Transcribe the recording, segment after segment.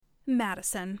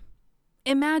Madison.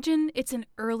 Imagine it's an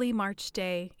early March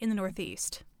day in the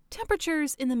Northeast.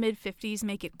 Temperatures in the mid-50s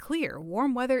make it clear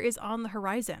warm weather is on the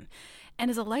horizon. And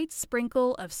as a light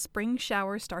sprinkle of spring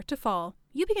showers start to fall,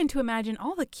 you begin to imagine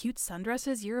all the cute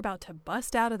sundresses you're about to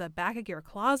bust out of the back of your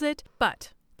closet.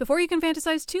 But before you can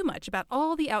fantasize too much about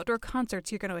all the outdoor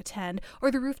concerts you're going to attend or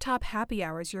the rooftop happy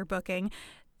hours you're booking,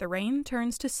 the rain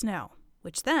turns to snow,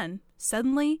 which then,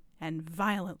 suddenly and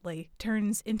violently,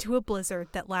 turns into a blizzard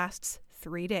that lasts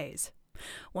 3 days.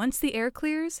 Once the air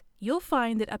clears, you'll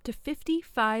find that up to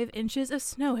 55 inches of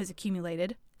snow has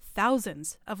accumulated,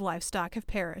 thousands of livestock have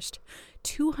perished,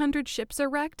 200 ships are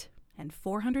wrecked, and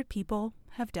 400 people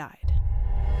have died.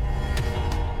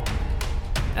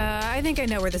 I think I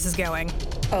know where this is going.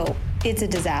 Oh, it's a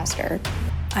disaster.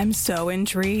 I'm so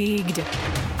intrigued.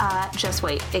 Just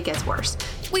wait, it gets worse.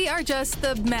 We are just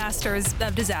the masters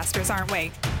of disasters, aren't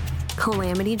we?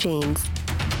 Calamity Janes.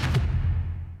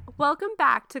 Welcome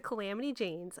back to Calamity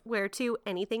Janes, where two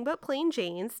anything but plain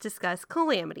Janes discuss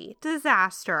calamity,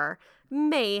 disaster,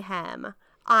 mayhem.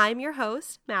 I'm your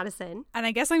host, Madison. And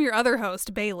I guess I'm your other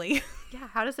host, Bailey. Yeah,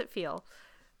 how does it feel?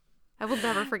 I will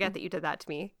never forget that you did that to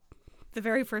me. The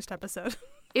very first episode.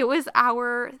 It was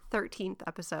our 13th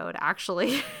episode,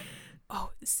 actually. Oh,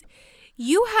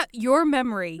 you have your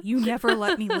memory. You never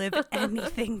let me live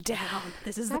anything down.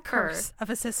 This is the curse of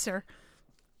a sister.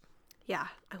 Yeah,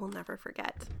 I will never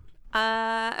forget.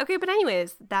 Okay, but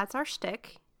anyways, that's our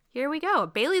shtick. Here we go.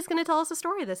 Bailey's going to tell us a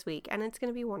story this week, and it's going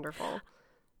to be wonderful.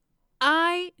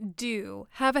 I do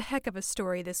have a heck of a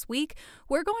story this week.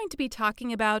 We're going to be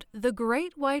talking about the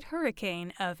Great White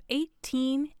Hurricane of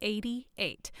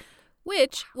 1888,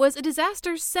 which was a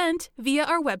disaster sent via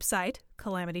our website,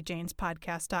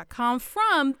 calamityjanespodcast.com,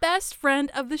 from best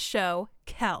friend of the show,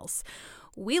 Kels.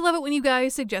 We love it when you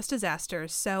guys suggest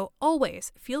disasters, so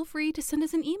always feel free to send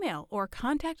us an email or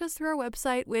contact us through our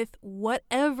website with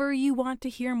whatever you want to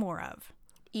hear more of.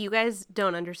 You guys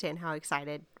don't understand how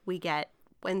excited we get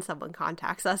when someone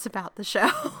contacts us about the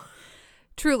show.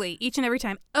 Truly, each and every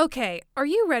time. Okay, are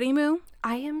you ready, Moo?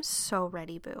 I am so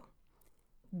ready, Boo.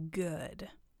 Good.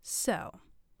 So,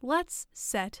 let's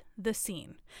set the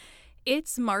scene.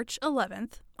 It's March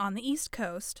 11th on the East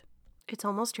Coast. It's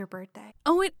almost your birthday.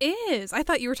 Oh, it is. I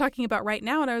thought you were talking about right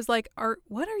now, and I was like,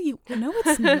 what are you? No,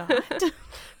 it's not.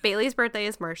 Bailey's birthday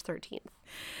is March 13th.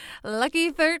 Lucky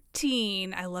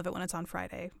 13. I love it when it's on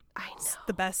Friday. I know. It's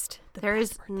the best. There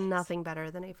is nothing better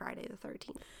than a Friday the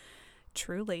 13th.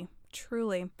 Truly,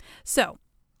 truly. So,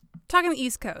 talking the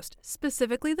East Coast,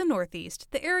 specifically the Northeast,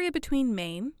 the area between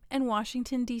Maine and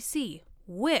Washington, D.C.,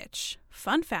 which,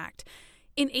 fun fact,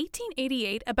 in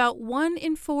 1888, about 1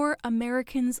 in 4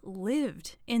 Americans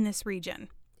lived in this region.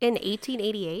 In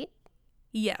 1888?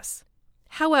 Yes.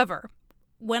 However,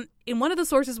 in one of the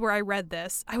sources where I read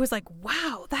this, I was like,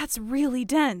 wow, that's really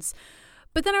dense.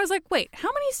 But then I was like, wait, how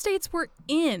many states were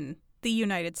in the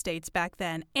United States back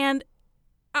then? And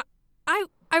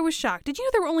I was shocked. Did you know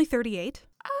there were only 38?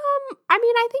 I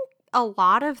mean, I think a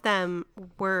lot of them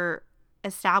were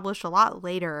established a lot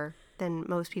later than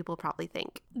most people probably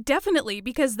think. Definitely,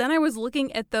 because then I was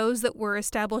looking at those that were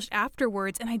established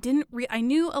afterwards, and I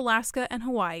knew Alaska and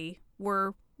Hawaii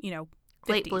were, 50s.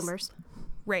 Late bloomers.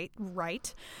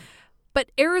 Right.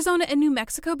 But Arizona and New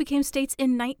Mexico became states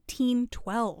in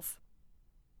 1912.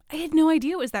 I had no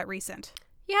idea it was that recent.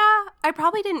 Yeah, I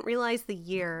probably didn't realize the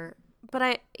year,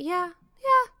 but yeah.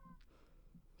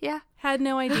 Had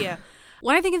no idea.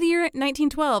 When I think of the year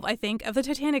 1912, I think of the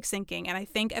Titanic sinking, and I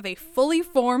think of a fully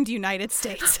formed United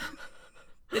States.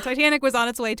 The Titanic was on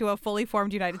its way to a fully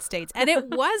formed United States, and it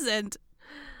wasn't.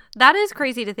 That is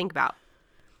crazy to think about.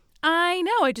 I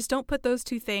know. I just don't put those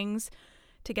two things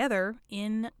together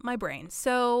in my brain.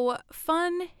 So,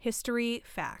 fun history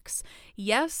facts.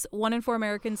 Yes, 1 in 4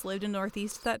 Americans lived in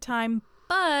Northeast at that time,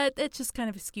 but it's just kind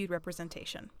of a skewed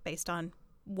representation based on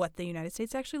what the United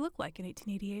States actually looked like in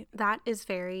 1888. That is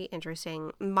very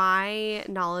interesting. My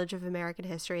knowledge of American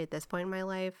history at this point in my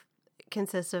life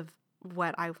consists of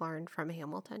what I've learned from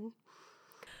Hamilton.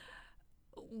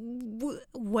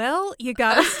 Well, you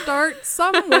gotta start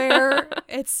somewhere.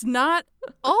 It's not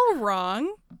all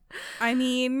wrong. I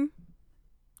mean,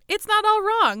 it's not all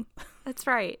wrong. That's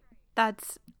right.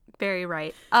 That's very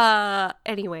right.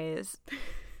 Anyways,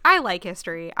 I like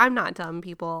history. I'm not dumb,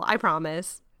 people. I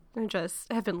promise. I just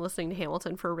have been listening to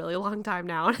Hamilton for a really long time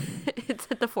now. It's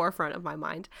at the forefront of my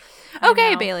mind.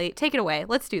 Okay, Bailey, take it away.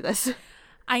 Let's do this.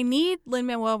 I need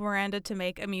Lin-Manuel Miranda to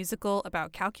make a musical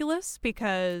about calculus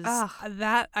because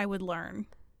that I would learn.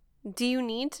 Do you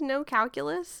need to know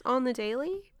calculus on the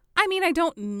daily? I mean, I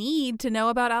don't need to know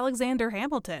about Alexander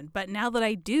Hamilton, but now that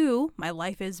I do, my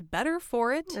life is better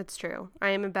for it. It's true. I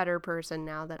am a better person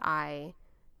now that I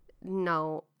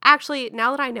know. Actually, now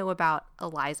that I know about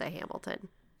Eliza Hamilton.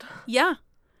 Yeah.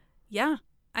 Yeah.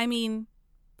 I mean,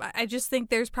 I just think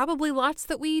there's probably lots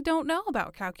that we don't know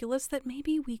about calculus that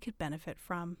maybe we could benefit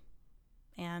from.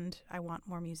 And I want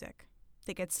more music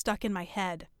that gets stuck in my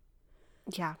head.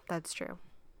 Yeah, that's true.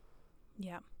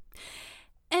 Yeah.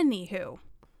 Anywho.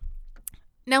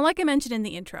 Now, like I mentioned in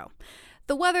the intro,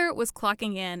 the weather was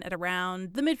clocking in at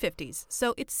around the mid-50s,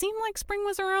 so it seemed like spring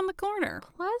was around the corner.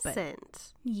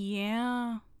 Pleasant.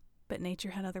 But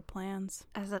nature had other plans.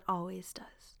 As it always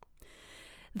does.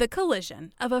 The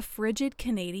collision of a frigid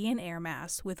Canadian air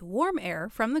mass with warm air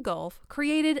from the Gulf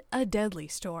created a deadly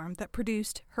storm that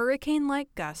produced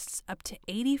hurricane-like gusts up to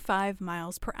 85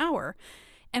 miles per hour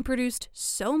and produced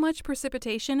so much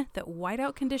precipitation that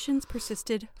whiteout conditions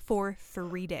persisted for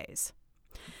 3 days.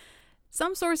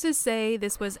 Some sources say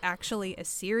this was actually a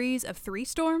series of 3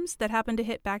 storms that happened to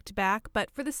hit back to back,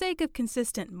 but for the sake of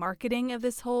consistent marketing of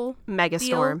this whole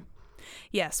Megastorm. deal,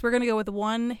 yes, we're going to go with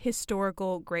one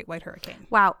historical Great White Hurricane.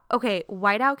 Wow. Okay.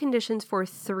 Whiteout conditions for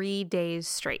 3 days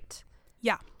straight.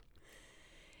 Yeah.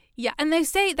 Yeah, and they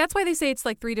say that's why they say it's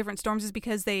like 3 different storms is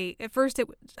because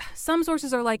some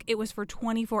sources are like it was for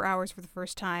 24 hours for the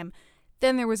first time,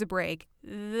 then there was a break,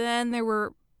 then there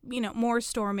were more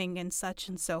storming and such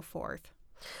and so forth.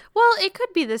 Well, it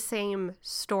could be the same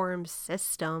storm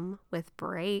system with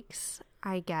breaks,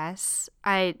 I guess.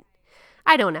 I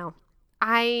don't know.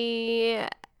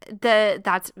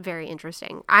 That's very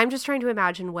interesting. I'm just trying to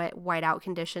imagine what whiteout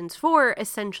conditions for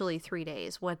essentially 3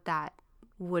 days, what that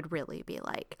would really be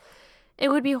like. It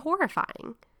would be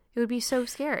horrifying. It would be so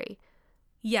scary.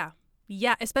 Yeah.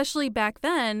 Yeah, especially back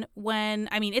then when,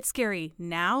 I mean, it's scary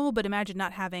now, but imagine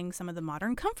not having some of the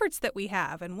modern comforts that we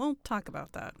have, and we'll talk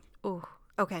about that. Ooh,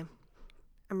 okay.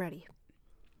 I'm ready.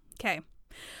 Okay.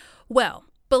 Well,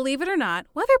 believe it or not,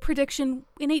 weather prediction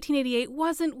in 1888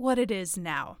 wasn't what it is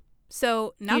now.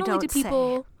 So not only did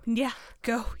people...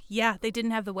 Yeah, they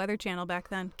didn't have the Weather Channel back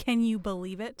then. Can you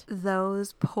believe it?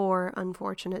 Those poor,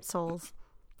 unfortunate souls.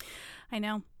 I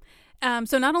know.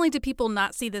 So not only did people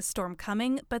not see this storm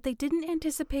coming, but they didn't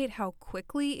anticipate how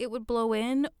quickly it would blow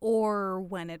in or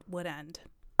when it would end.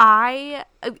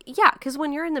 Because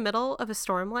when you're in the middle of a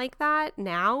storm like that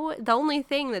now, the only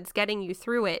thing that's getting you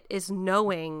through it is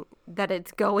knowing that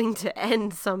it's going to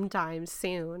end sometime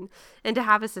soon. And to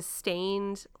have a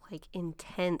sustained,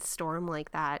 intense storm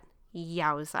like that,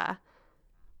 yowza.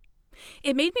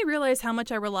 It made me realize how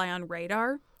much I rely on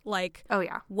radar. Oh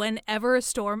yeah. Whenever a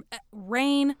storm,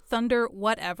 rain, thunder,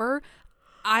 whatever,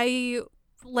 I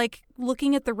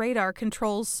looking at the radar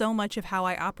controls so much of how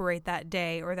I operate that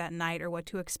day or that night or what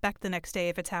to expect the next day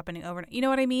if it's happening overnight. You know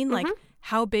what I mean? Mm-hmm.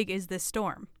 How big is this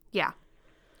storm? Yeah.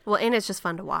 Well, and it's just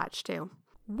fun to watch too.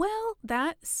 Well,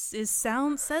 that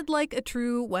sounds said like a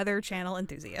true Weather Channel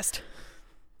enthusiast.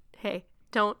 Hey,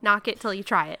 don't knock it till you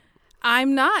try it.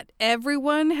 I'm not.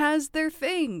 Everyone has their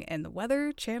thing, and the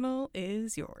Weather Channel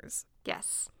is yours.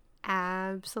 Yes,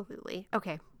 absolutely.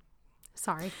 Okay.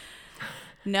 Sorry.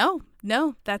 No,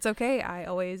 that's okay.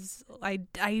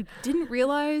 I didn't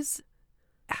realize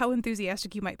how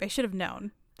enthusiastic you might be. I should have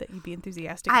known that you'd be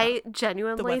enthusiastic. I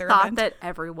genuinely thought that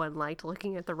everyone liked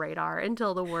looking at the radar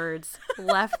until the words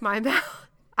left my mouth.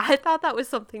 I thought that was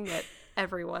something that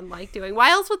everyone liked doing.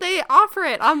 Why else would they offer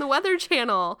it on the Weather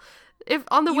Channel? If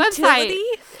on the Utility?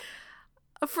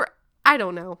 Website? I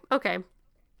don't know. Okay.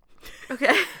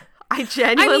 I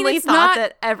genuinely thought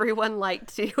that everyone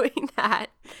liked doing that.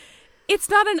 It's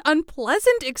not an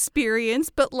unpleasant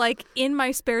experience, but in my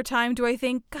spare time, do I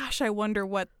think, gosh, I wonder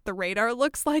what the radar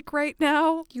looks like right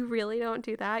now? You really don't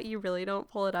do that? You really don't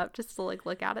pull it up just to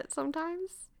look at it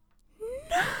sometimes?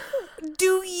 No.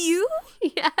 Do you?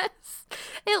 Yes.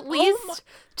 At least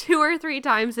 2 or 3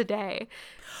 times a day.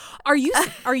 Are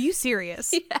you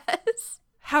serious? Yes.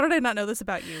 How did I not know this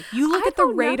about you? You look at the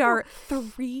radar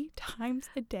 3 times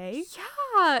a day?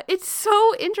 Yeah, it's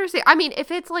so interesting. I mean,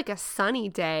 if it's a sunny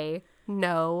day,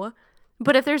 no.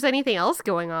 But if there's anything else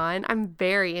going on, I'm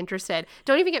very interested.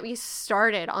 Don't even get me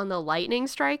started on the lightning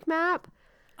strike map.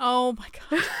 Oh my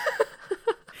God.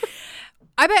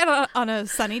 I bet on a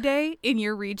sunny day in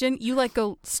your region, you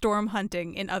go storm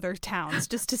hunting in other towns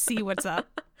just to see what's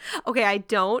up. Okay, I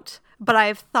don't, but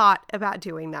I've thought about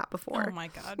doing that before. Oh my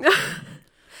God.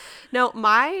 No,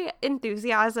 my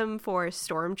enthusiasm for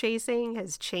storm chasing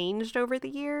has changed over the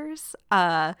years.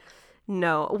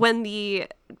 No, when the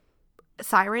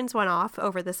sirens went off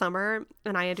over the summer,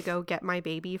 and I had to go get my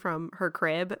baby from her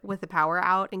crib with the power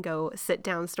out and go sit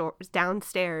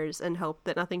downstairs and hope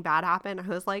that nothing bad happened. I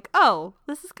was like, oh,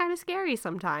 this is kind of scary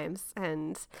sometimes.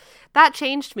 And that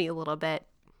changed me a little bit.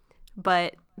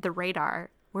 But the radar,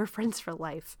 we're friends for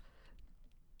life.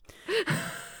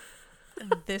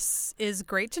 This is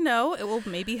great to know. It will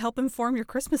maybe help inform your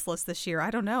Christmas list this year. I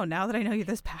don't know. Now that I know you're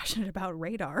this passionate about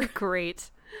radar.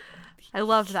 Great. I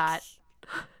love that.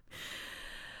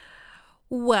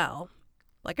 Well,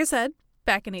 like I said,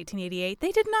 back in 1888,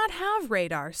 they did not have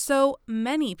radar. So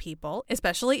many people,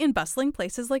 especially in bustling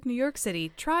places like New York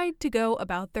City, tried to go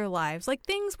about their lives like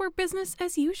things were business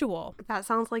as usual. That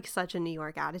sounds like such a New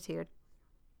York attitude.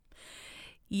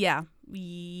 Yeah,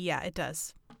 it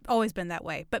does. Always been that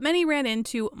way. But many ran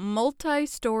into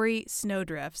multi-story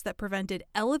snowdrifts that prevented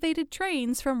elevated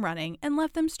trains from running and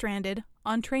left them stranded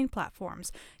on train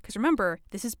platforms. Because remember,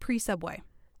 this is pre-subway.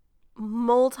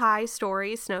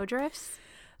 Multi-story snowdrifts?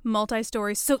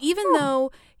 Multi-stories. So even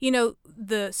though,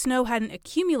 the snow hadn't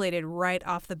accumulated right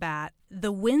off the bat,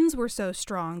 the winds were so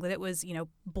strong that it was,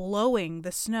 blowing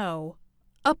the snow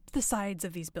up the sides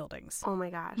of these buildings. Oh my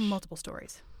gosh. Multiple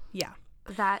stories. Yeah.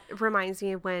 That reminds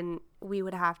me of when we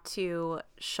would have to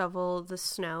shovel the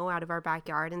snow out of our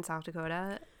backyard in South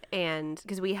Dakota. And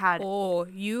because we had... Oh,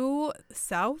 you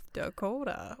South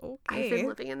Dakota. Okay. I've been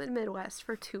living in the Midwest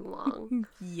for too long.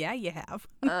 Yeah, you have.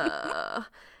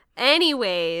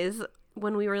 Anyways,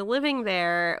 when we were living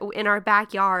there in our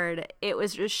backyard, it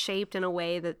was just shaped in a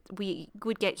way that we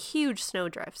would get huge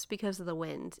snowdrifts because of the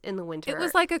wind in the winter. It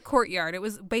was like a courtyard. It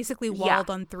was basically walled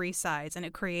on three sides, and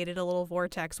it created a little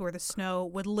vortex where the snow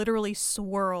would literally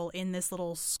swirl in this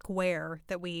little square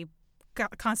that we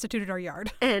constituted our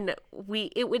yard. And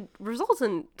it would result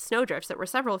in snowdrifts that were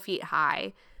several feet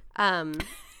high. And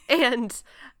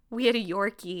we had a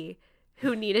Yorkie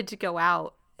who needed to go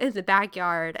out in the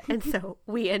backyard. And so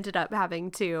we ended up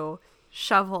having to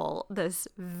shovel this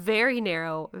very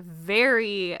narrow,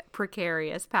 very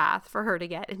precarious path for her to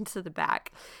get into the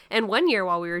back. And one year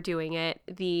while we were doing it,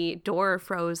 the door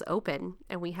froze open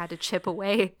and we had to chip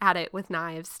away at it with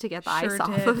knives to get the ice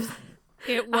off of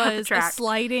it was a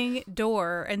sliding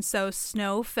door, and so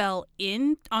snow fell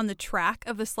in on the track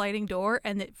of the sliding door,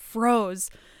 and it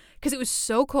froze because it was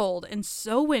so cold and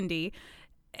so windy.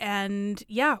 And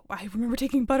yeah, I remember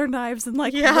taking butter knives and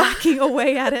whacking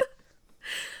away at it.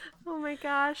 Oh my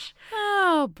gosh.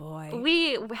 Oh boy.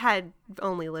 We had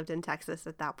only lived in Texas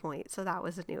at that point, so that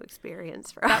was a new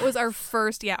experience for us. That was our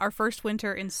first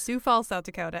winter in Sioux Falls, South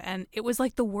Dakota, and it was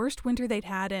like the worst winter they'd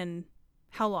had in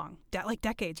how long?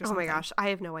 Decades or something. Oh my gosh, I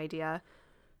have no idea.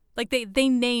 Like they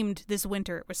named this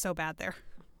winter. It was so bad there.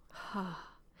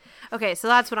 Okay, so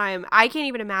that's what I can't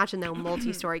even imagine though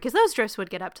multi-story, because those drifts would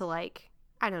get up to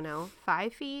I don't know,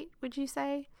 5 feet, would you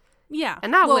say? Yeah.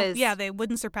 And they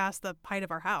wouldn't surpass the height of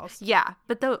our house. Yeah,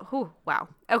 but wow.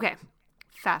 Okay.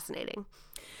 Fascinating.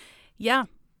 Yeah.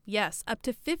 Yes. Up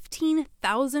to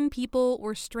 15,000 people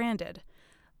were stranded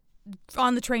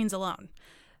on the trains alone.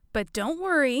 But don't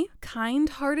worry,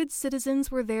 kind-hearted citizens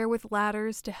were there with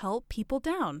ladders to help people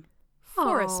down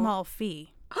for a small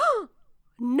fee.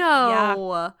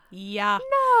 No. Yeah.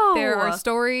 No. There are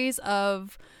stories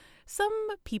of some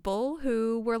people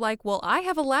who were like, well, I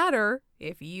have a ladder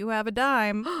if you have a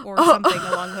dime, or something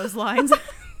along those lines.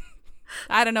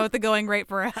 I don't know what the going rate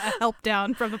for a help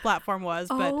down from the platform was,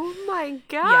 but oh my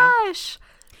gosh.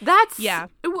 Yeah. That's yeah.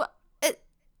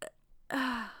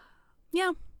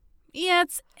 Yeah,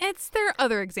 there are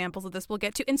other examples of this we'll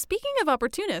get to. And speaking of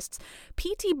opportunists,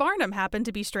 P.T. Barnum happened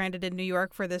to be stranded in New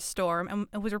York for this storm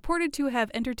and was reported to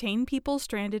have entertained people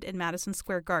stranded in Madison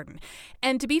Square Garden.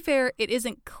 And to be fair, it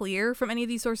isn't clear from any of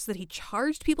these sources that he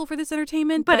charged people for this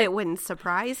entertainment. But it wouldn't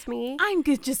surprise me. I'm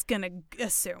just going to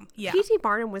assume, yeah. P.T.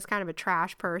 Barnum was kind of a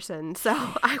trash person, so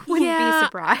I wouldn't be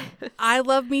surprised. I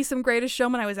love me some Greatest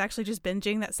Showman. I was actually just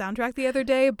binging that soundtrack the other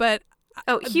day, but...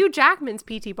 Oh, Hugh Jackman's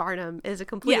P.T. Barnum is a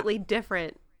completely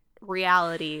different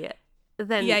reality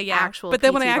than actual But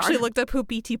then when P.T. I actually Barnum. looked up who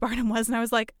P.T. Barnum was, and I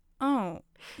was like,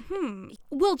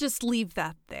 we'll just leave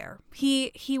that there.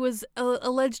 He was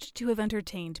alleged to have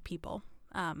entertained people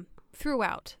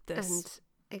throughout this and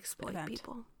exploit event.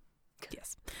 people.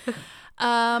 Yes.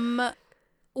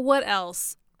 What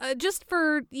else? Just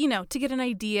for, to get an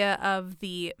idea of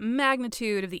the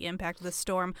magnitude of the impact of the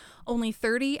storm, only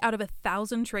 30 out of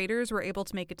 1,000 traders were able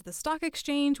to make it to the stock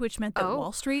exchange, which meant that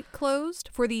Wall Street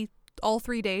closed for all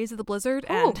 3 days of the blizzard.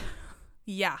 And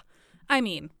yeah, I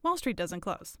mean, Wall Street doesn't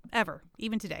close ever,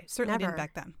 even today. Certainly didn't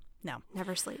back then. No.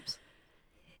 Never sleeps.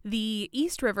 The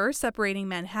East River separating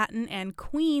Manhattan and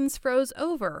Queens froze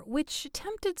over, which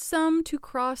tempted some to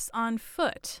cross on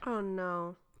foot. Oh,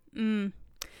 no.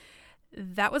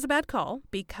 That was a bad call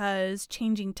because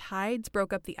changing tides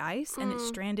broke up the ice and it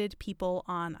stranded people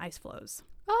on ice floes.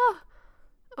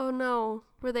 Oh, no.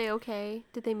 Were they okay?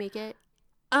 Did they make it?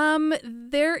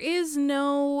 There is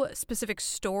no specific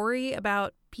story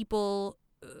about people,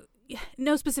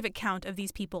 no specific count of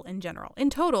these people in general. In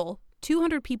total,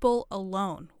 200 people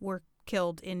alone were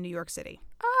killed in New York City.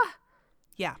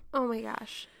 Yeah. Oh my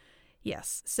gosh.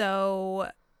 Yes. So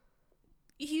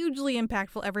hugely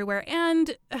impactful everywhere.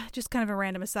 And just kind of a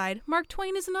random aside, Mark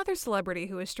Twain is another celebrity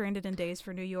who was stranded in days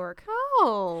for New York.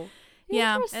 Oh.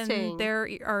 Yeah, and there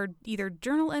are either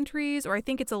journal entries or I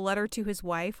think it's a letter to his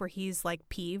wife where he's like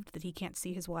peeved that he can't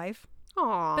see his wife.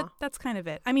 Aww. But that's kind of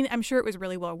it. I mean, I'm sure it was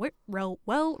really well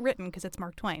written because it's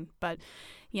Mark Twain. But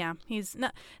yeah, he's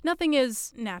nothing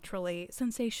is naturally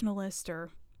sensationalist or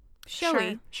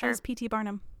showy as P.T.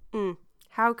 Barnum.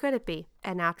 How could it be?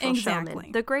 A natural Exactly.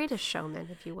 showman. The greatest showman,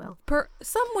 if you will.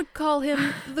 Some would call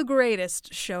him the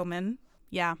greatest showman.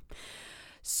 Yeah.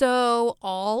 So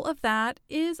all of that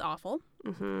is awful.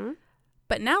 Mm-hmm.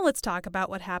 But now let's talk about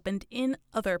what happened in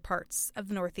other parts of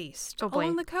the Northeast. Oh, boy.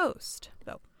 Along the coast.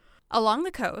 Along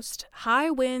the coast, high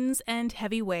winds and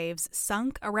heavy waves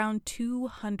sunk around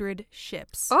 200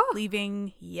 ships,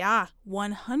 leaving,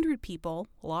 100 people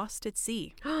lost at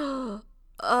sea.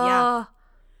 Yeah.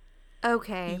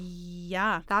 Okay.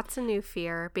 Yeah. That's a new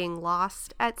fear, being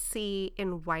lost at sea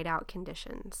in whiteout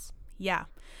conditions. Yeah.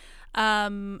 I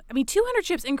mean, 200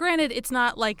 ships, and granted, it's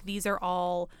not like these are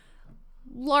all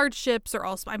large ships or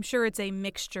all, I'm sure it's a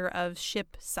mixture of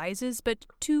ship sizes, but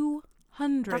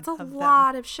 200 That's a of them.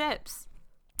 lot of ships.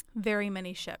 Very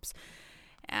many ships.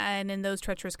 And in those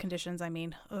treacherous conditions, I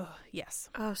mean, yes.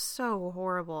 Oh, so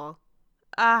horrible.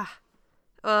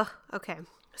 Okay.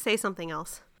 Say something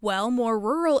else. Well, more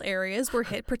rural areas were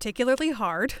hit particularly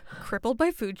hard, crippled by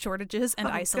food shortages and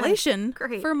isolation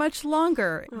for much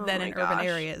longer than in urban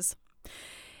areas.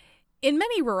 In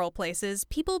many rural places,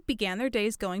 people began their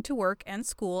days going to work and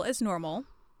school as normal,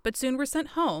 but soon were sent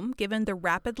home given the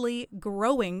rapidly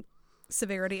growing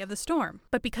severity of the storm.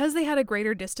 But because they had a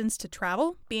greater distance to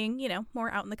travel, being,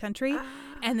 more out in the country,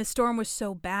 and the storm was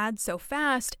so bad so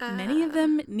fast, many of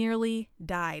them nearly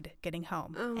died getting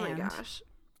home. Oh my gosh.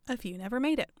 A few never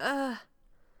made it.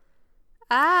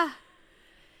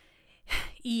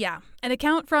 Yeah. An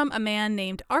account from a man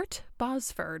named Art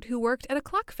Bosford, who worked at a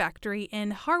clock factory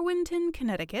in Harwinton,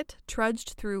 Connecticut,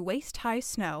 trudged through waist-high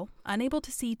snow, unable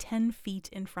to see 10 feet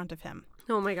in front of him.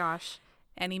 Oh my gosh.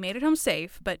 And he made it home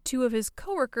safe, but 2 of his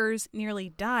coworkers nearly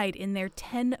died in their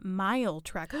 10-mile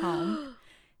trek home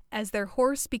as their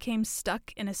horse became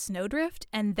stuck in a snowdrift,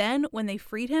 and then, when they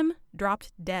freed him,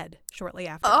 dropped dead shortly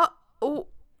after. Oh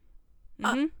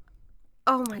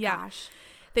my gosh.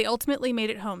 They ultimately made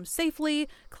it home safely,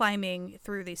 climbing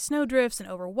through these snowdrifts and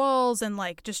over walls and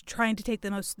just trying to take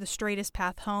the straightest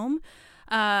path home.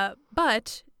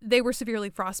 But they were severely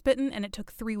frostbitten, and it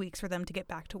took 3 weeks for them to get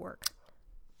back to work.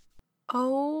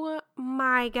 Oh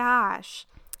my gosh.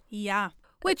 Yeah.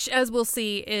 Which, as we'll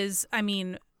see, is,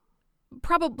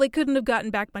 probably couldn't have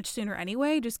gotten back much sooner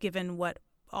anyway, just given what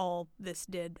all this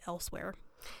did elsewhere.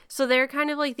 So they're kind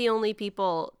of like the only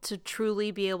people to truly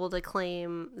be able to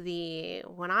claim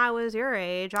when I was your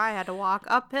age, I had to walk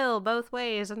uphill both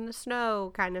ways in the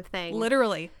snow kind of thing.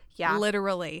 Literally. Yeah.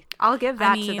 Literally. I'll give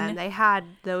that to them. They had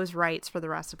those rights for the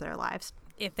rest of their lives.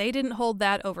 If they didn't hold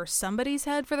that over somebody's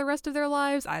head for the rest of their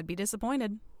lives, I'd be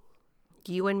disappointed.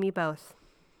 You and me both.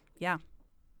 Yeah.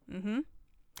 Mm-hmm.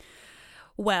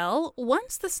 Well,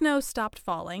 once the snow stopped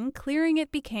falling, clearing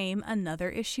it became another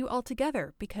issue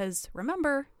altogether because,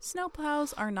 remember,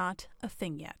 snowplows are not a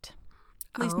thing yet.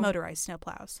 At least motorized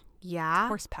snowplows. Yeah?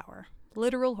 Horsepower.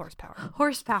 Literal horsepower.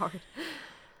 Horsepower.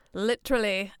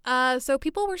 Literally. So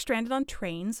people were stranded on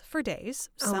trains for days.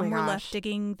 Some were left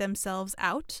digging themselves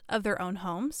out of their own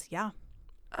homes. Yeah.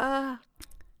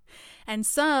 And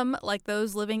some, like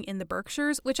those living in the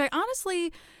Berkshires, which I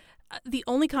honestly... the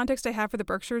only context I have for the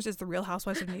Berkshires is the Real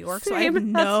Housewives of New York, so I have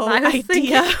no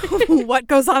idea what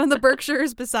goes on in the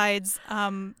Berkshires besides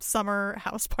summer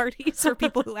house parties or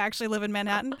people who actually live in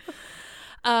Manhattan.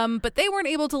 But they weren't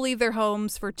able to leave their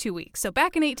homes for 2 weeks. So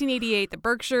back in 1888, the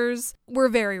Berkshires were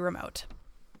very remote.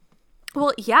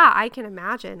 Well, yeah, I can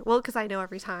imagine. Well, because I know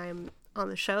every time on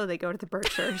the show they go to the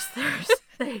Berkshires,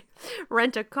 they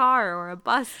rent a car or a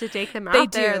bus to take them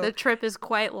out there. The trip is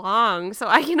quite long, so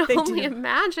I can only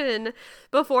imagine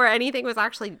before anything was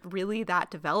actually really that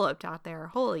developed out there.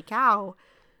 Holy cow.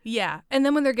 Yeah. And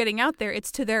then when they're getting out there,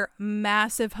 it's to their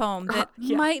massive home that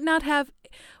might not have.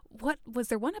 What was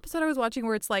there one episode I was watching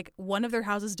where it's like one of their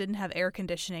houses didn't have air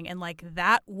conditioning, and like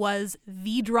that was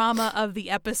the drama of the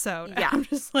episode. Yeah. I'm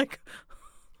just like,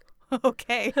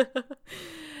 okay.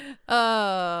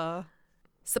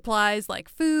 Supplies like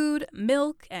food,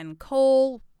 milk, and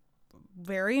coal,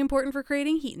 very important for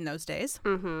creating heat in those days,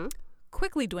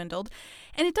 quickly dwindled.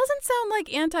 And it doesn't sound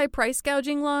like anti-price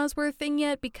gouging laws were a thing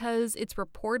yet, because it's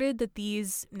reported that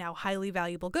these now highly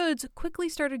valuable goods quickly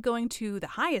started going to the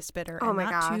highest bidder and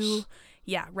not to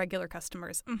regular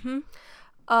customers.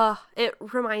 It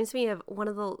reminds me of one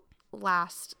of the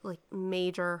last like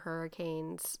major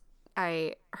hurricanes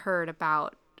I heard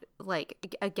about,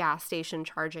 like a gas station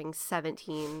charging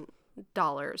 $17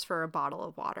 for a bottle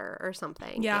of water or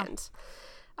something. Yeah.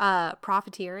 And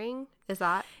profiteering, is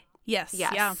that? Yes.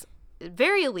 Yes. Yeah.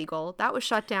 Very illegal. That was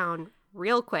shut down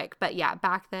real quick. But yeah,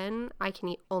 back then I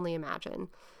can only imagine.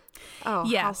 Oh,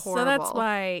 yes. how horrible. So that's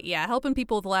why, helping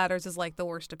people with ladders is like the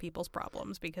worst of people's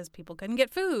problems, because people couldn't get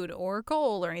food or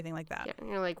coal or anything like that. Yeah, and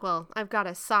you're like, well, I've got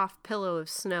a soft pillow of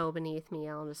snow beneath me.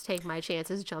 I'll just take my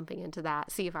chances jumping into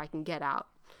that, see if I can get out.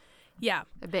 Yeah.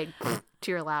 A big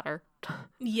to your ladder.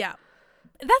 Yeah.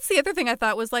 That's the other thing I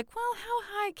thought was like, well, how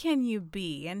high can you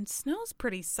be? And snow's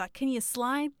pretty Can you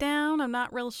slide down? I'm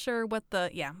not real sure what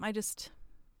Yeah,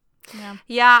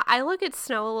 I look at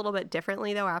snow a little bit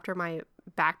differently, though, after my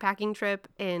backpacking trip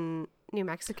in New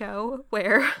Mexico,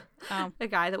 where a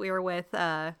guy that we were with,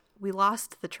 we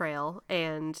lost the trail,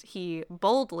 and he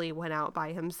boldly went out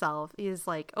by himself. He's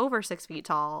like over 6 feet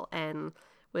tall and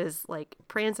was like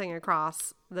prancing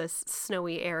across this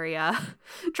snowy area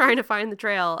trying to find the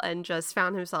trail, and just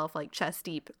found himself like chest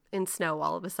deep in snow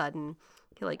all of a sudden.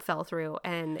 He like fell through,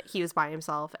 and he was by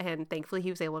himself, and thankfully he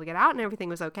was able to get out and everything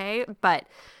was okay. But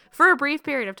for a brief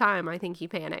period of time, I think he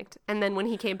panicked. And then when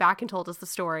he came back and told us the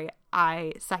story,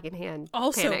 I secondhand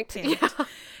also panicked. Yeah.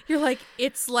 You're like,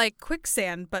 it's like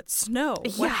quicksand, but snow.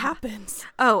 What happens?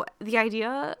 Oh, the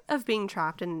idea of being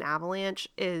trapped in an avalanche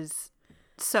is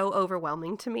so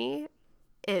overwhelming to me.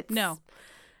 No.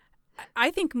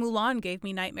 I think Mulan gave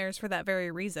me nightmares for that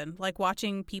very reason. Like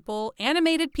watching people,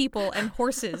 animated people and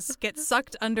horses get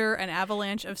sucked under an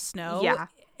avalanche of snow. Yeah.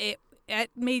 It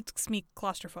makes me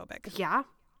claustrophobic. Yeah.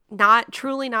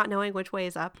 Truly not knowing which way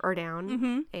is up or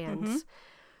down. And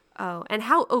and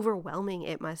how overwhelming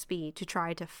it must be to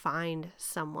try to find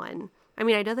someone. I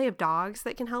mean, I know they have dogs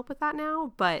that can help with that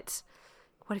now, but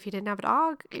what if you didn't have a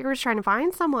dog? You were just trying to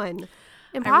find someone.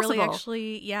 Impossible. I really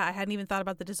actually, I hadn't even thought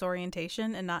about the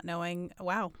disorientation and not knowing.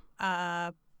 Wow.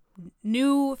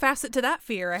 New facet to that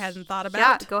fear I hadn't thought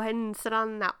about. Yeah, go ahead and sit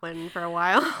on that one for a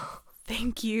while.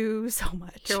 Thank you so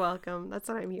much. You're welcome. That's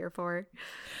what I'm here for.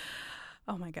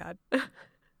 Oh my God.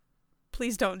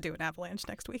 Please don't do an avalanche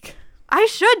next week. I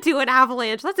should do an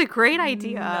avalanche. That's a great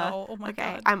idea. No. Oh my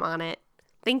God. I'm on it.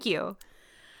 Thank you.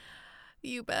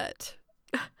 You bet.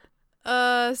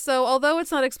 So although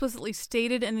it's not explicitly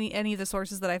stated in any of the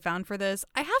sources that I found for this,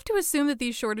 I have to assume that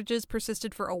these shortages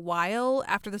persisted for a while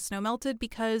after the snow melted,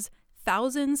 because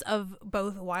thousands of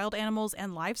both wild animals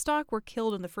and livestock were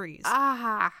killed in the freeze.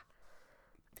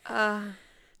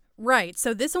 Right.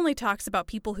 So this only talks about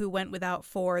people who went without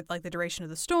for like the duration of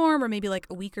the storm, or maybe like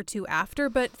a week or two after.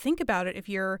 But think about it. If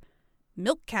your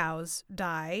milk cows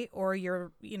die, or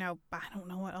your, I don't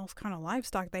know what else kind of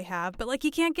livestock they have, but like you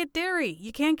can't get dairy.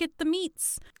 You can't get the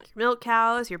meats. Your milk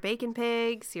cows, your bacon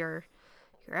pigs, your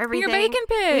everything. Your bacon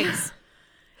pigs.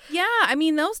 Yeah. I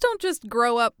mean, those don't just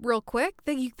grow up real quick.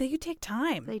 They take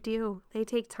time. They do. They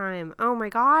take time. Oh my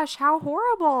gosh. How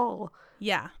horrible.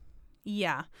 Yeah.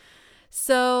 Yeah.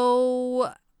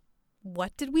 So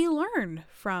what did we learn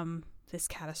from this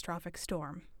catastrophic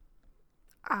storm?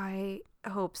 I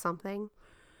hope something.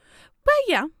 But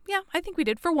yeah, I think we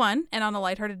did for one. And on a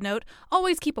lighthearted note,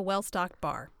 always keep a well-stocked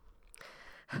bar.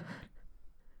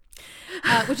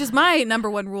 Which is my number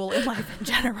one rule in life in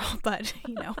general. But,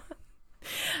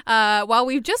 while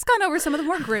we've just gone over some of the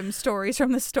more grim stories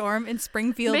from the storm in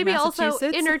Springfield, maybe Massachusetts.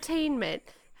 Also entertainment.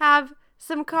 Have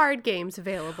some card games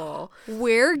available.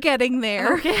 We're getting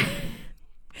there. Okay.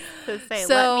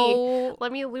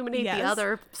 Let me illuminate the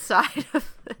other side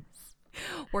of this.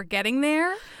 We're getting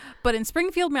there. But in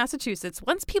Springfield, Massachusetts,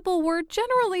 once people were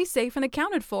generally safe and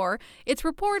accounted for, it's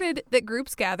reported that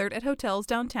groups gathered at hotels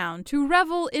downtown to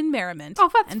revel in merriment. Oh,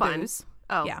 that's and fun. Booze.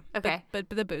 Oh, yeah. Okay. But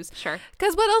the booze. Sure.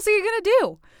 Because what else are you going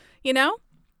to do?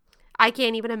 I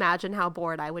can't even imagine how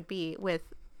bored I would be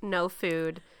with no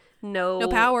food, no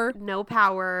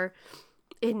power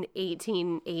in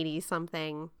 1880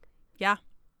 something. Yeah.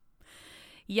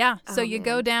 Yeah, so you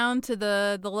go man. down to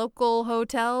the local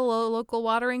hotel, local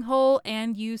watering hole,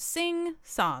 and you sing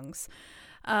songs.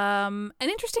 An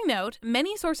interesting note,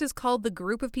 many sources called the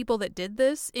group of people that did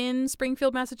this in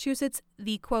Springfield, Massachusetts,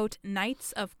 the, quote,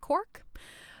 Knights of Cork.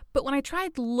 But when I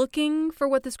tried looking for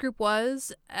what this group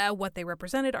was, what they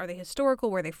represented, are they historical,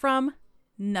 where are they from,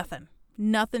 nothing.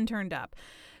 Nothing turned up.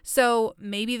 So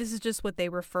maybe this is just what they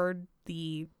referred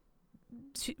to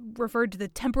the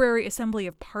temporary assembly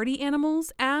of party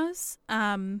animals as,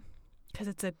 because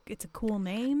it's a cool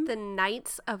name. The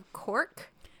Knights of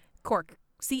Cork? Cork.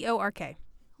 C-O-R-K.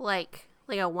 Like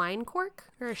a wine cork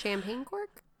or a champagne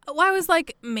cork? Well, I was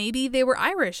like, maybe they were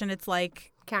Irish and it's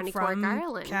like County from Cork,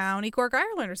 Ireland. County Cork,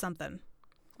 Ireland or something.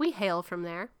 We hail from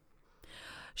there.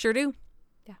 Sure do.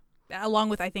 Yeah. Along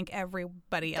with, I think,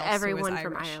 everybody else. Everyone who is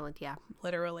from Irish. Ireland, yeah.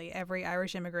 Literally every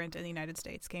Irish immigrant in the United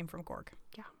States came from Cork.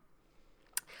 Yeah.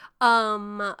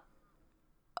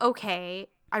 Okay.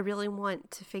 I really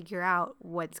want to figure out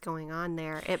what's going on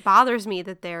there. It bothers me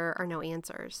that there are no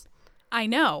answers. I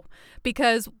know,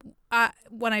 because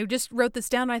when I just wrote this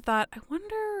down, I thought, I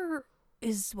wonder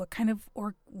what kind of,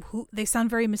 or who, they sound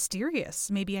very mysterious.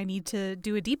 Maybe I need to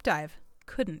do a deep dive.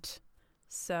 Couldn't.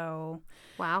 So,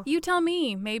 Wow. you tell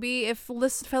me. Maybe if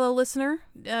fellow listener,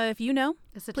 if you know,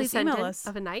 Is it please email descendant us.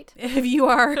 of a knight? If you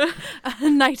are a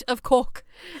Knight of Cork,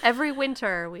 Every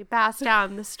winter we pass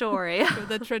down the story.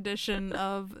 the tradition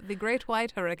of the Great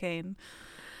White Hurricane.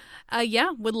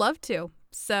 Yeah, would love to.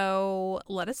 So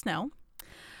let us know.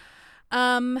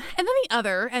 And then the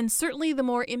other, and certainly the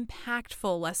more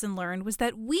impactful lesson learned was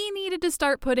that we needed to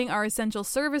start putting our essential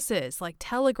services like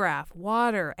telegraph,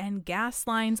 water, and gas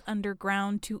lines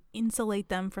underground to insulate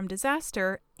them from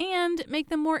disaster and make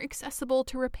them more accessible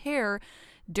to repair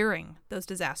during those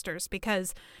disasters,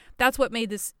 because that's what made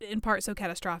this in part so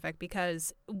catastrophic,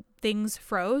 because things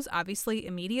froze obviously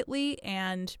immediately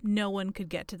and no one could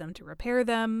get to them to repair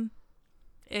them.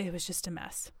 It was just a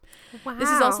mess. Wow. This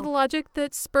is also the logic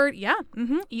that spurred,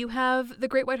 you have the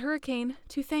Great White Hurricane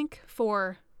to thank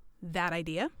for that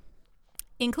idea,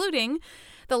 including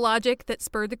the logic that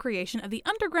spurred the creation of the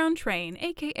Underground Train,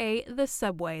 aka the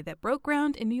subway, that broke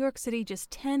ground in New York City just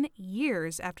 10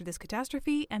 years after this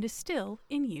catastrophe and is still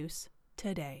in use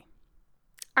today.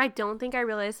 I don't think I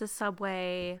realized the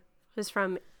subway was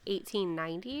from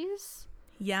 1890s.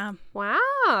 Yeah.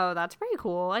 Wow, that's pretty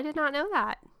cool. I did not know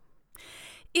that.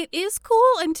 It is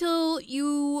cool until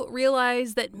you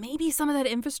realize that maybe some of that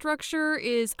infrastructure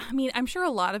is, I mean, I'm sure a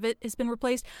lot of it has been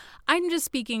replaced. I'm just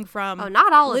speaking from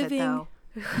not all living, of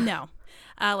it, though. No.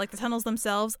 Like the tunnels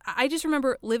themselves. I just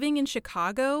remember living in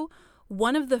Chicago.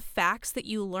 One of the facts that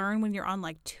you learn when you're on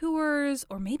like tours,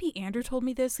 or maybe Andrew told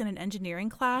me this in an engineering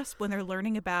class when they're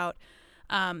learning about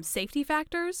safety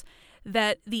factors,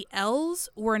 that the L's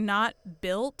were not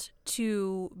built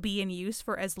to be in use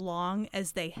for as long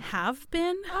as they have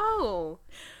been. Oh,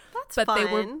 that's but fun.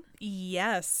 They were,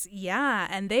 yes, yeah,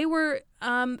 and they were.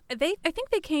 I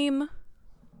think they came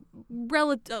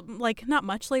like not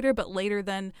much later, but later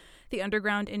than the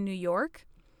Underground in New York.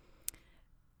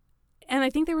 And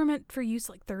I think they were meant for use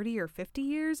like 30 or 50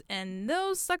 years, and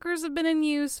those suckers have been in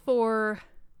use for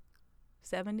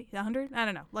 70, 100, I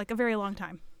don't know, like a very long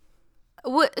time.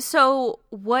 So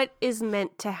what is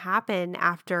meant to happen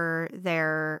after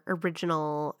their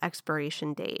original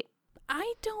expiration date?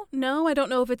 I don't know. I don't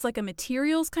know if it's like a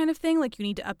materials kind of thing, like you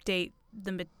need to update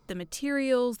the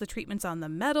materials, the treatments on the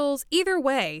metals. Either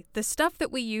way, the stuff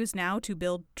that we use now to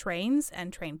build trains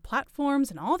and train platforms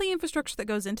and all the infrastructure that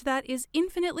goes into that is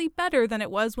infinitely better than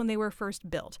it was when they were first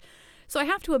built. So I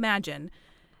have to imagine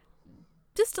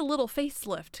just a little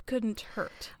facelift couldn't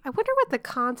hurt. I wonder what the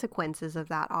consequences of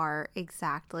that are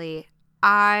exactly.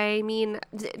 I mean,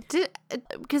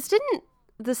 because didn't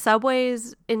the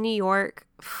subways in New York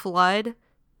flood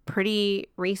pretty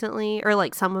recently, or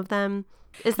like some of them?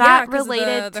 Is that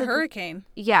related to the hurricane?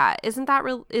 Yeah, isn't that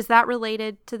is that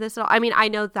related to this at all? I mean, I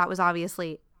know that was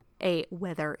obviously a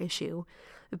weather issue,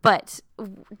 but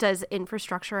does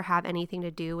infrastructure have anything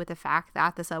to do with the fact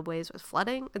that the subways were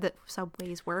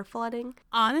flooding?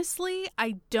 Honestly,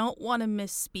 I don't want to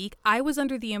misspeak. I was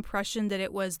under the impression that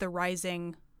it was the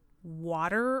rising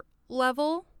water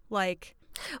level, like.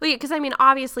 Well, yeah, because I mean,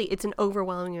 obviously, it's an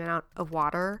overwhelming amount of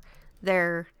water.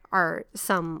 There are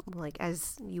some, like,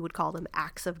 as you would call them,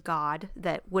 acts of God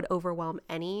that would overwhelm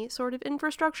any sort of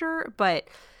infrastructure. But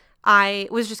I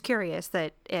was just curious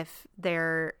that if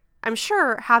they're, I'm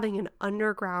sure having an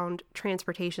underground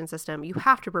transportation system, you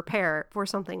have to prepare for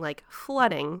something like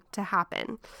flooding to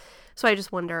happen. So I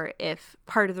just wonder if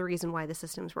part of the reason why the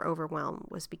systems were overwhelmed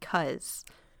was because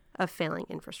of failing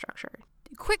infrastructure.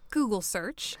 quick Google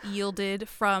search yielded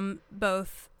from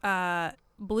both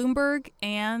Bloomberg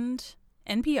and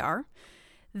NPR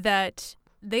that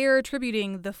they are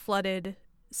attributing the flooded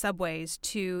subways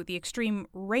to the extreme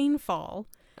rainfall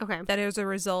Okay. that is a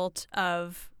result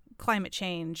of climate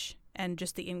change and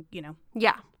just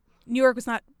Yeah. New York was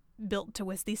not built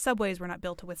to these subways were not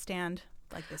built to withstand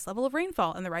like this level of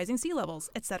rainfall and the rising sea levels,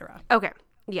 etc. Okay.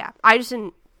 Yeah. I just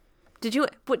didn't.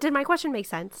 Did my question make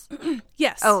sense?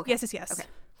 Yes. Oh, okay. Yes. Okay.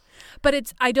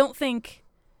 But I don't think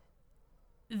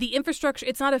the infrastructure.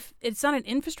 It's not an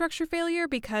infrastructure failure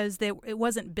because it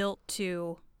wasn't built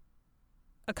to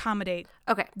accommodate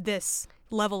Okay. this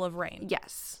level of rain.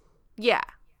 Yes. Yeah.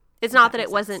 It's not that makes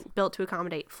it wasn't built to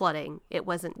accommodate flooding. It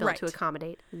wasn't built to Right.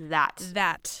 accommodate that.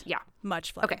 That Yeah.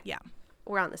 much flooding. Okay. Yeah.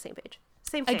 We're on the same page.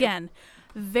 Same thing. Again,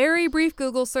 very brief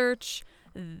Google search.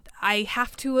 I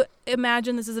have to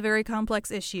imagine this is a very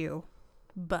complex issue,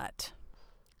 but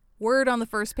word on the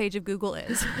first page of Google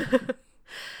is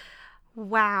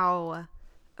Wow.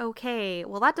 Okay.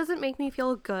 Well, that doesn't make me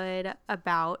feel good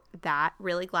about that.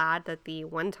 Really glad that the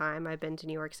one time I've been to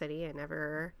New York City, I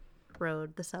never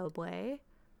rode the subway.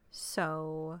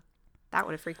 So that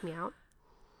would have freaked me out.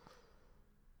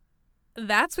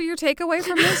 that's what your takeaway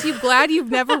from this? You're glad you've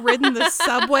never ridden the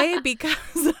subway because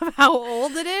of how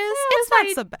old it is? It's not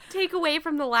so bad. Take away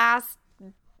from the last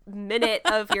minute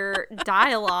of your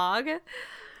dialogue.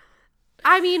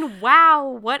 I mean, wow,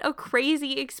 what a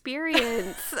crazy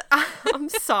experience. I'm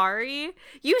sorry.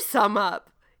 You sum up.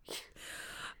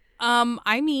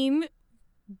 I mean,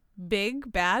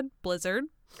 big bad blizzard.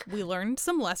 We learned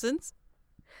some lessons.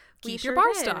 We Keep sure your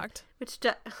bar did. stocked.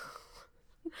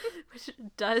 Which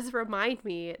does remind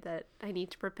me that I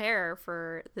need to prepare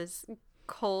for this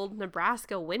cold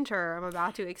Nebraska winter I'm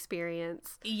about to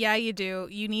experience. Yeah, you do.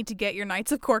 You need to get your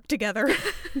Knights of Cork together.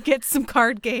 Get some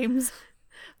card games.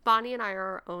 Bonnie and I are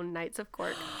our own Knights of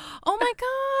Cork. Oh my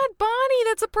God, Bonnie,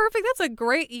 that's a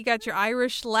great, you got your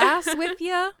Irish lass with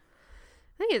you. I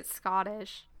think it's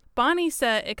Scottish. Bonnie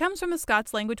said, it comes from the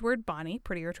Scots language word bonny,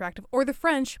 pretty or attractive, or the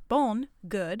French bon,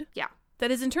 good, Yeah.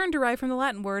 that is in turn derived from the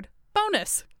Latin word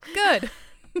bonus, good.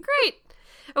 Great.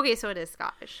 Okay, so it is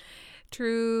Scottish.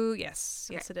 True, yes.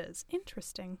 Okay. Yes, it is.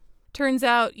 Interesting. Turns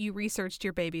out you researched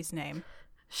your baby's name.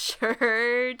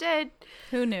 Sure did.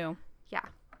 Who knew? Yeah.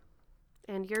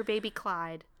 And your baby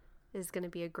Clyde is going to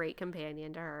be a great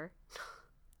companion to her.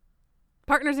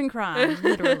 Partners in crime,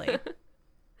 literally.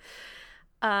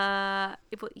 Yeah,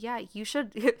 you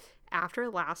should. After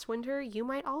last winter, you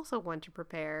might also want to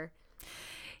prepare.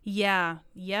 Yeah.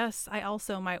 Yes, I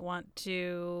also might want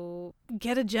to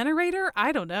get a generator.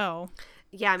 I don't know.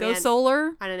 Yeah, Go man.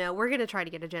 solar. I don't know. We're going to try to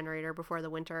get a generator before the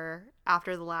winter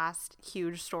after the last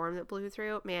huge storm that blew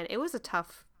through. Man, it was a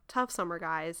tough summer,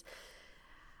 guys.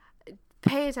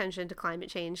 Pay attention to climate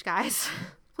change, guys.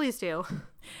 Please do.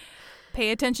 Pay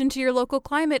attention to your local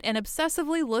climate and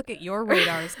obsessively look at your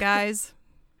radars, guys.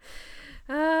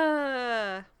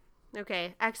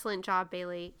 Okay. Excellent job,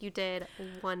 Bailey. You did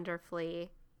wonderfully.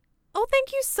 Oh,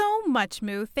 thank you so much,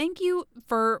 Moo. Thank you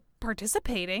for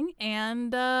participating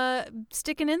and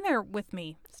sticking with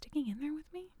me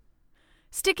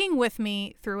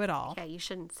through it all. Yeah, you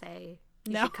shouldn't say.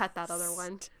 You No. should cut that other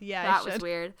one. Yeah, I that was should.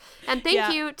 weird. And thank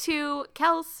Yeah. you to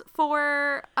Kels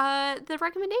for the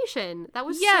recommendation. That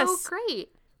was Yes. so great.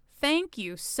 Thank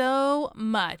you so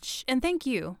much. And thank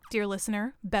you, dear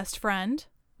listener, best friend.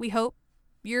 We hope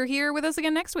you're here with us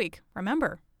again next week.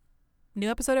 Remember, new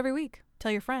episode every week.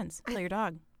 Tell your friends. Tell your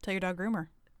dog. Tell your dog groomer.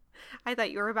 I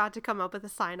thought you were about to come up with a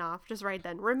sign off just right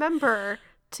then. Remember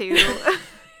to.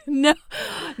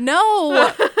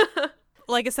 No.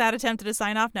 Like a sad attempt at a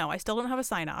sign off. No, I still don't have a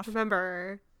sign off.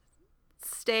 Remember,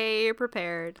 stay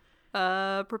prepared.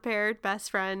 Prepared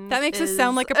best friend. That makes us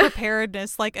sound like a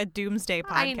preparedness, like a doomsday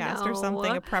I podcast or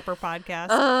something, know. a prepper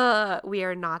podcast. We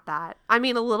are not that. I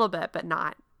mean, a little bit, but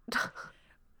not.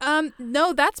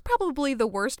 No, that's probably the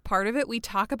worst part of it. We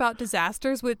talk about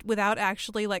disasters without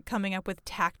actually like coming up with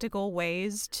tactical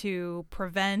ways to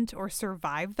prevent or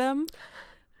survive them.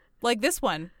 Like this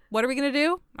one. What are we going to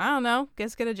do? I don't know.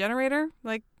 Guess get a generator?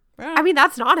 Like, I mean,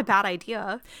 that's not a bad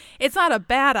idea. it's not a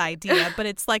bad idea, but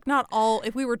it's like not all,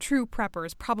 if we were true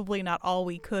preppers, probably not all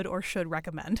we could or should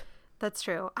recommend. That's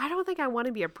true. I don't think I want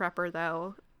to be a prepper,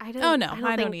 though. I don't. Oh, no,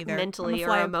 I don't think either. Mentally I'm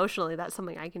or a fly- emotionally, that's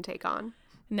something I can take on.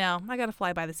 No, I got to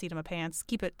fly by the seat of my pants.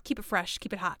 Keep it fresh.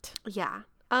 Keep it hot. Yeah.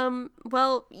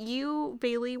 Well, you,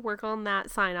 Bailey, work on that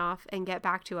sign off and get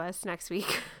back to us next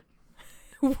week.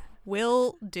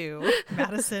 Will do,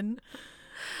 Madison.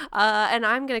 And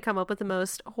I'm gonna come up with the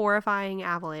most horrifying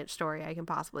avalanche story I can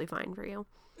possibly find for you.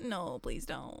 No, please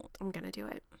don't. I'm gonna do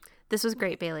it. This was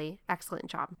great, Bailey. Excellent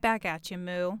job. Back at you,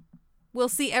 Moo. We'll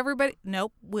see everybody.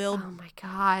 Nope. Oh my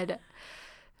God.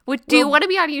 Do you want to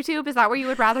be on YouTube? Is that where you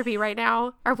would rather be right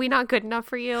now? Are we not good enough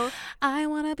for you? I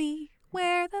want to be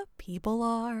where the people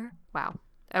are. Wow.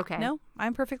 Okay. No,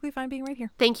 I'm perfectly fine being right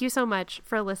here. Thank you so much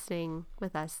for listening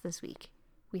with us this week.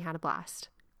 We had a blast.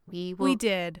 We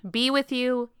did. Be with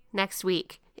you next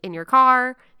week in your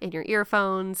car, in your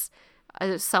earphones.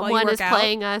 Someone is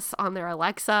playing us on their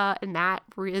Alexa, and that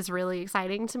is really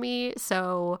exciting to me.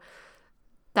 So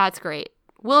that's great.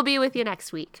 We'll be with you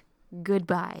next week.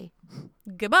 Goodbye.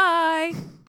 Goodbye.